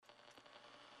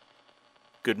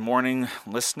Good morning,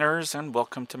 listeners, and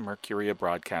welcome to Mercury, a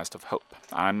broadcast of hope.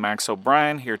 I'm Max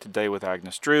O'Brien, here today with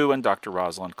Agnes Drew and Dr.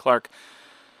 Rosalind Clark.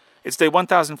 It's day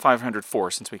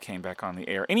 1504 since we came back on the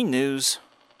air. Any news?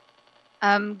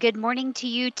 Good morning to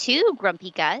you too, Grumpy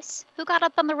Gus. Who got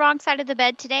up on the wrong side of the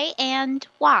bed today, and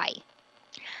why?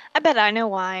 I bet I know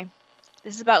why.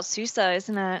 This is about Sousa,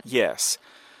 isn't it? Yes.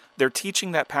 They're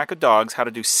teaching that pack of dogs how to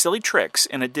do silly tricks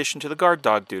in addition to the guard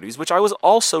dog duties, which I was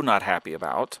also not happy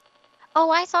about. Oh,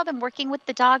 I saw them working with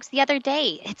the dogs the other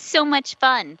day. It's so much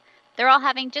fun. They're all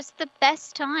having just the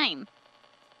best time.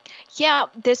 Yeah,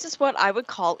 this is what I would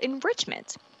call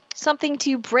enrichment. Something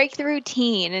to break the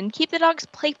routine and keep the dogs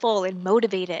playful and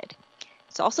motivated.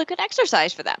 It's also good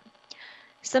exercise for them.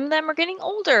 Some of them are getting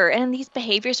older, and these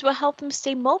behaviors will help them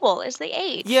stay mobile as they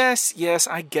age. Yes,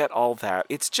 I get all that.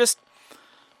 It's just,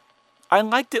 I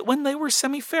liked it when they were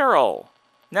semi-feral.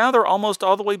 Now they're almost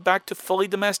all the way back to fully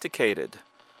domesticated.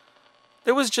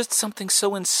 There was just something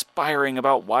so inspiring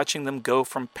about watching them go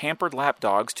from pampered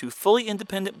lapdogs to fully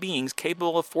independent beings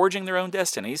capable of forging their own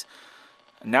destinies.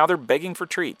 And now they're begging for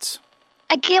treats.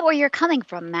 I get where you're coming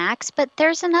from, Max, but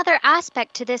there's another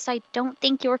aspect to this I don't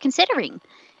think you're considering,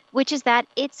 which is that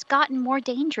it's gotten more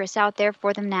dangerous out there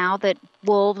for them now that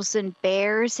wolves and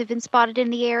bears have been spotted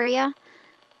in the area.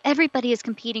 Everybody is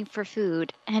competing for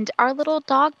food, and our little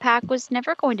dog pack was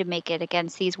never going to make it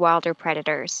against these wilder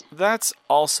predators. That's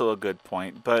also a good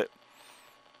point, but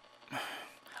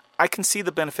I can see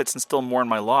the benefits and still mourn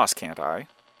my loss, can't I?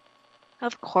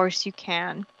 Of course you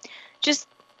can. Just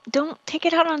don't take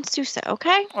it out on Sousa,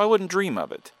 okay? I wouldn't dream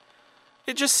of it.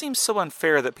 It just seems so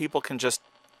unfair that people can just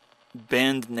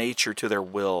bend nature to their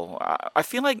will. I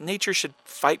feel like nature should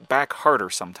fight back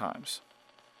harder sometimes.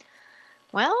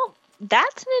 Well,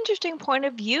 that's an interesting point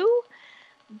of view,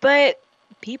 but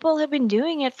people have been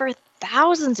doing it for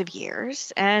thousands of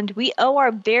years, and we owe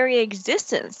our very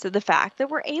existence to the fact that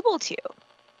we're able to.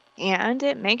 And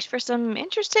it makes for some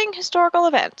interesting historical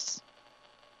events.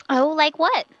 Oh, like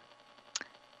what?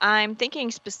 I'm thinking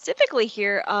specifically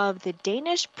here of the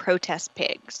Danish protest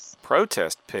pigs.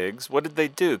 Protest pigs? What did they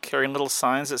do? Carrying little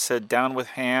signs that said "down with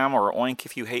ham" or "oink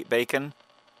if you hate bacon"?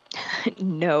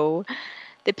 No,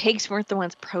 the pigs weren't the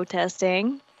ones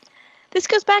protesting. This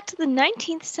goes back to the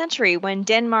 19th century when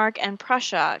Denmark and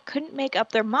Prussia couldn't make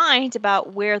up their minds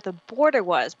about where the border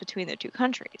was between the two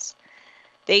countries.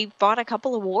 They fought a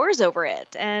couple of wars over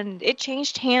it, and it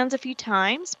changed hands a few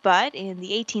times, but in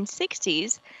the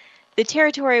 1860s, the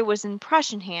territory was in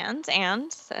Prussian hands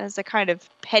and, as a kind of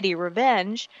petty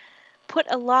revenge, put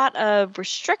a lot of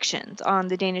restrictions on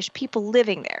the Danish people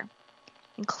living there,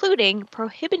 including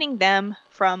prohibiting them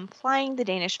from flying the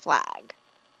Danish flag.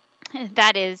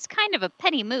 That is kind of a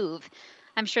petty move.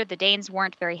 I'm sure the Danes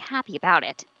weren't very happy about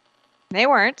it. They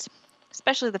weren't,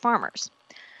 especially the farmers.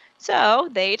 So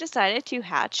they decided to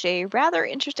hatch a rather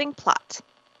interesting plot.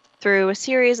 Through a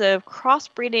series of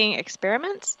crossbreeding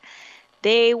experiments,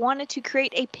 they wanted to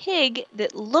create a pig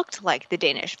that looked like the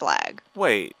Danish flag.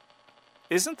 Wait,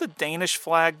 isn't the Danish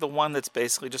flag the one that's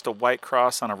basically just a white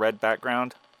cross on a red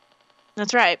background?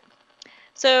 That's right.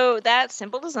 So that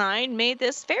simple design made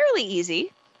this fairly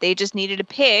easy. They just needed a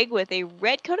pig with a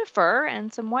red coat of fur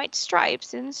and some white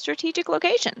stripes in strategic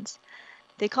locations.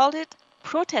 They called it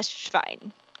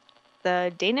Protestschwein,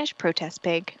 the Danish protest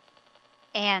pig.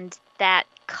 And that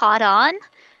caught on?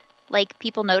 Like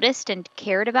people noticed and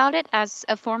cared about it as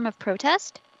a form of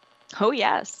protest? Oh,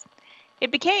 yes.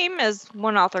 It became, as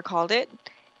one author called it,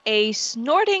 a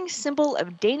snorting symbol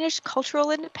of Danish cultural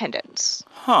independence.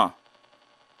 Huh.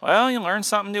 Well, you learn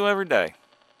something new every day.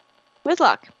 With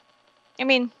luck. I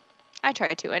mean, I try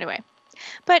to anyway.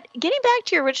 But getting back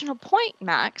to your original point,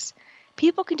 Max,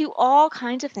 people can do all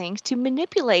kinds of things to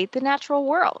manipulate the natural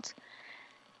world.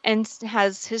 And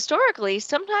has historically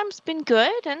sometimes been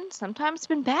good and sometimes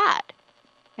been bad.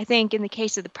 I think in the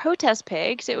case of the protest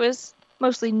pigs, it was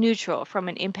mostly neutral from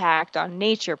an impact on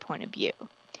nature point of view. In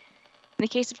the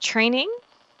case of training,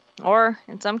 or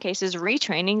in some cases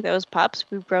retraining those pups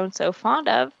we've grown so fond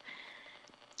of,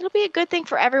 it'll be a good thing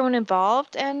for everyone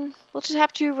involved, and we'll just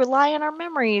have to rely on our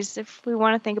memories if we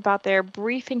want to think about their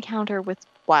brief encounter with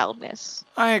wildness.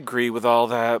 I agree with all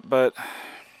that, but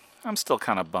I'm still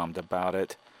kind of bummed about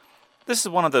it. This is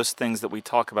one of those things that we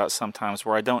talk about sometimes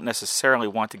where I don't necessarily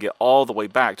want to get all the way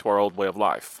back to our old way of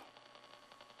life.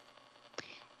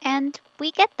 And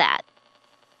we get that.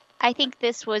 I think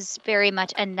this was very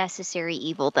much a necessary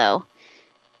evil, though.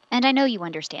 And I know you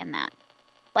understand that.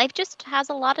 Life just has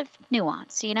a lot of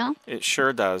nuance, you know? It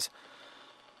sure does.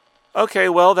 Okay,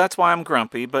 well, that's why I'm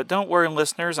grumpy, but don't worry,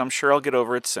 listeners, I'm sure I'll get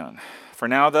over it soon. For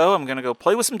now, though, I'm going to go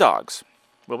play with some dogs.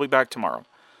 We'll be back tomorrow.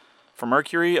 For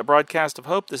Mercury, a broadcast of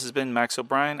hope, this has been Max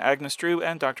O'Brien, Agnes Drew,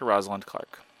 and Dr. Rosalind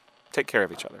Clark. Take care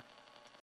of each other.